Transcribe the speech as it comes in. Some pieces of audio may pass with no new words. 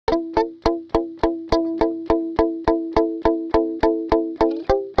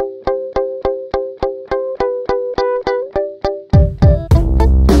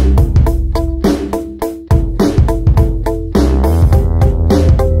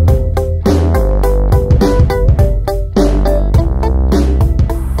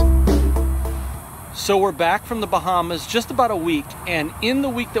So we're back from the Bahamas just about a week, and in the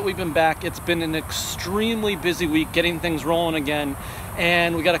week that we've been back, it's been an extremely busy week getting things rolling again,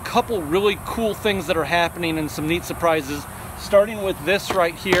 and we got a couple really cool things that are happening and some neat surprises, starting with this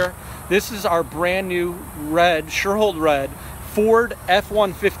right here. This is our brand new red, Shurhold Red Ford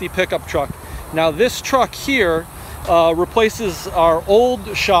F-150 pickup truck. Now this truck here replaces our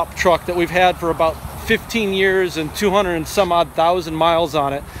old shop truck that we've had for about 15 years and 200 and some odd thousand miles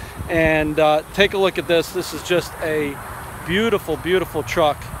on it. And take a look at this. This is just a beautiful, beautiful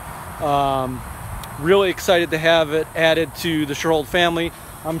truck. Really excited to have it added to the Shurhold family.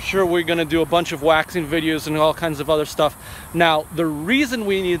 I'm sure we're going to do a bunch of waxing videos and all kinds of other stuff. Now, the reason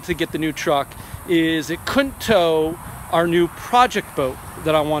we needed to get the new truck is it couldn't tow our new project boat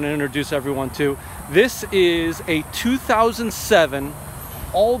that I want to introduce everyone to. This is a 2007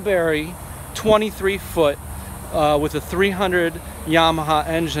 Albury 23-foot with a 300 Yamaha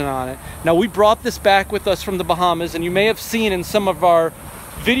engine on it. Now we brought this back with us from the Bahamas, and you may have seen in some of our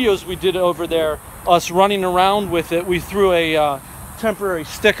videos we did over there us running around with it. We threw a temporary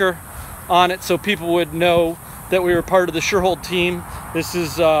sticker on it so people would know that we were part of the Shurhold team. This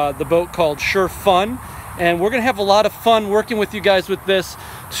is the boat called Shur Fun, and we're gonna have a lot of fun working with you guys with this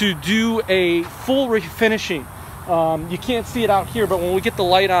to do a full refinishing. You can't see it out here, but when we get the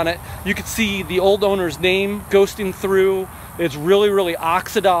light on it, you can see the old owner's name ghosting through. It's really, really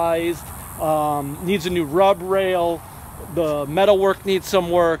oxidized, needs a new rub rail. The metal work needs some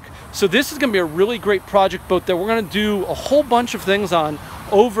work. So this is gonna be a really great project boat that we're gonna do a whole bunch of things on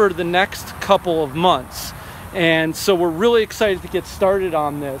over the next couple of months. And so we're really excited to get started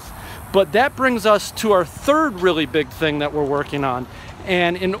on this. But that brings us to our third really big thing that we're working on.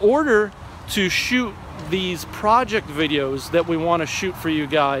 And in order to shoot these project videos that we want to shoot for you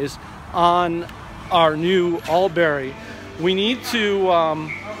guys on our new Albury, we need to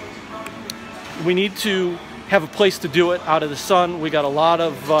have a place to do it out of the sun. We got a lot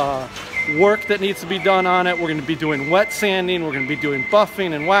of work that needs to be done on it. We're going to be doing wet sanding, we're going to be doing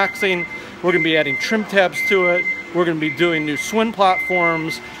buffing and waxing, we're going to be adding trim tabs to it, we're going to be doing new swing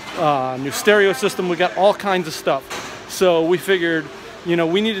platforms, new stereo system. We got all kinds of stuff. So we figured, you know,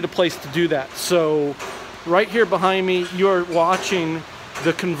 we needed a place to do that. So right here behind me, you're watching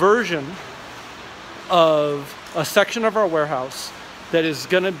the conversion of a section of our warehouse that is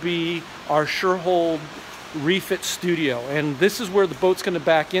going to be our Shurhold refit studio. And this is where the boat's going to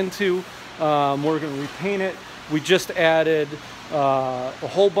back into. We're going to repaint it. We just added a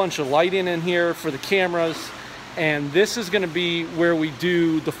whole bunch of lighting in here for the cameras. And this is going to be where we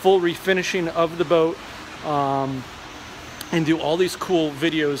do the full refinishing of the boat. And do all these cool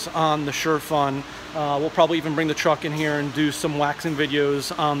videos on the Shur Fun. We'll probably even bring the truck in here and do some waxing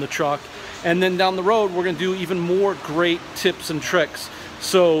videos on the truck. And then down the road, we're gonna do even more great tips and tricks.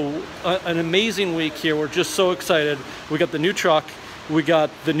 So an amazing week here. We're just so excited. We got the new truck, we got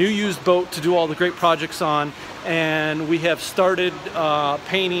the new used boat to do all the great projects on, and we have started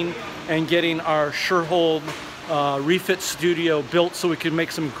painting and getting our Shurhold refit studio built so we can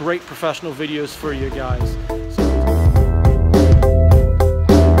make some great professional videos for you guys.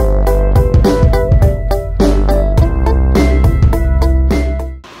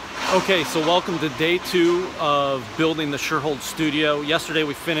 Okay, so welcome to day 2 of building the Shurhold studio. Yesterday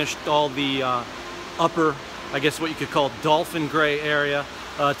we finished all the upper, I guess what you could call dolphin gray area.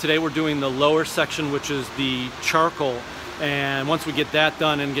 Today we're doing the lower section, which is the charcoal. And once we get that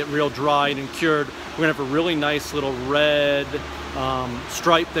done and get real dried and cured, we're gonna have a really nice little red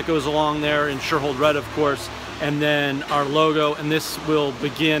stripe that goes along there in Shurhold Red, of course, and then our logo, and this will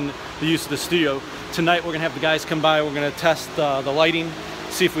begin the use of the studio. Tonight we're gonna have the guys come by, we're gonna test the lighting,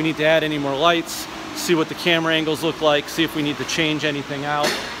 see if we need to add any more lights, see what the camera angles look like, see if we need to change anything out.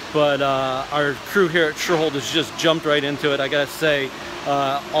 But our crew here at Shurhold has just jumped right into it. I gotta say,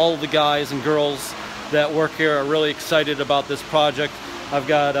 all the guys and girls that work here are really excited about this project. I've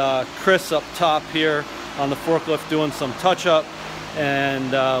got Chris up top here on the forklift doing some touch-up,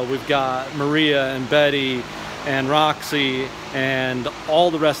 and we've got Maria and Betty and Roxy and all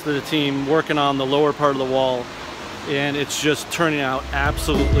the rest of the team working on the lower part of the wall. And it's just turning out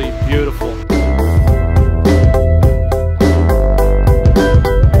absolutely beautiful.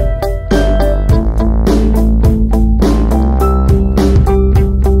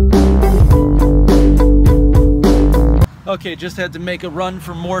 Okay, just had to make a run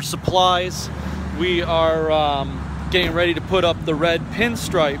for more supplies. We are getting ready to put up the red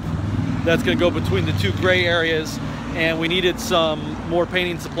pinstripe that's going to go between the two gray areas, and we needed some more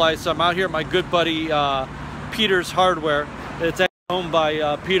painting supplies. So I'm out here at my good buddy Peter's Hardware. It's owned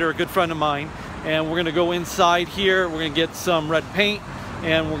by Peter, a good friend of mine, and we're gonna go inside here. We're gonna get some red paint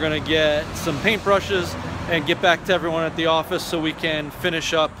and we're gonna get some paintbrushes and get back to everyone at the office so we can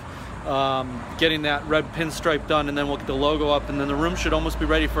finish up getting that red pinstripe done, and then we'll get the logo up, and then the room should almost be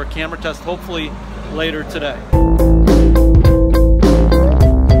ready for a camera test, hopefully later today.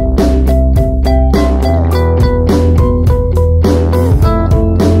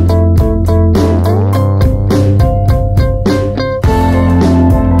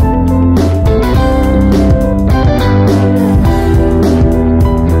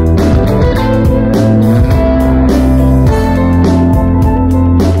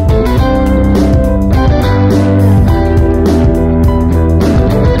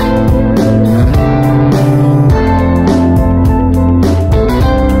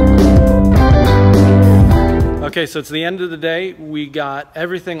 Okay, so it's the end of the day. We got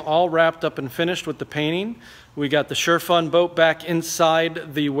everything all wrapped up and finished with the painting. We got the Shurfun boat back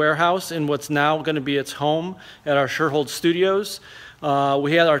inside the warehouse in what's now going to be its home at our Shurhold studios.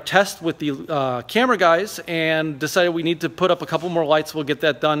 We had our test with the camera guys and decided we need to put up a couple more lights. We'll get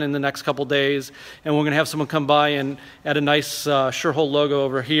that done in the next couple days, and we're going to have someone come by and add a nice Shurhold logo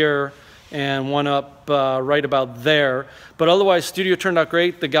over here and one up right about there. But otherwise, studio turned out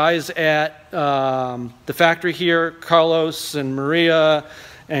great. The guys at the factory here, Carlos and Maria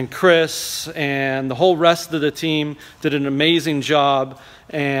and Chris and the whole rest of the team did an amazing job,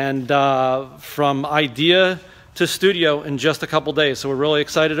 and from idea to studio in just a couple days. So we're really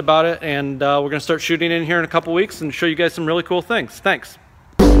excited about it, and we're gonna start shooting in here in a couple weeks and show you guys some really cool things. Thanks.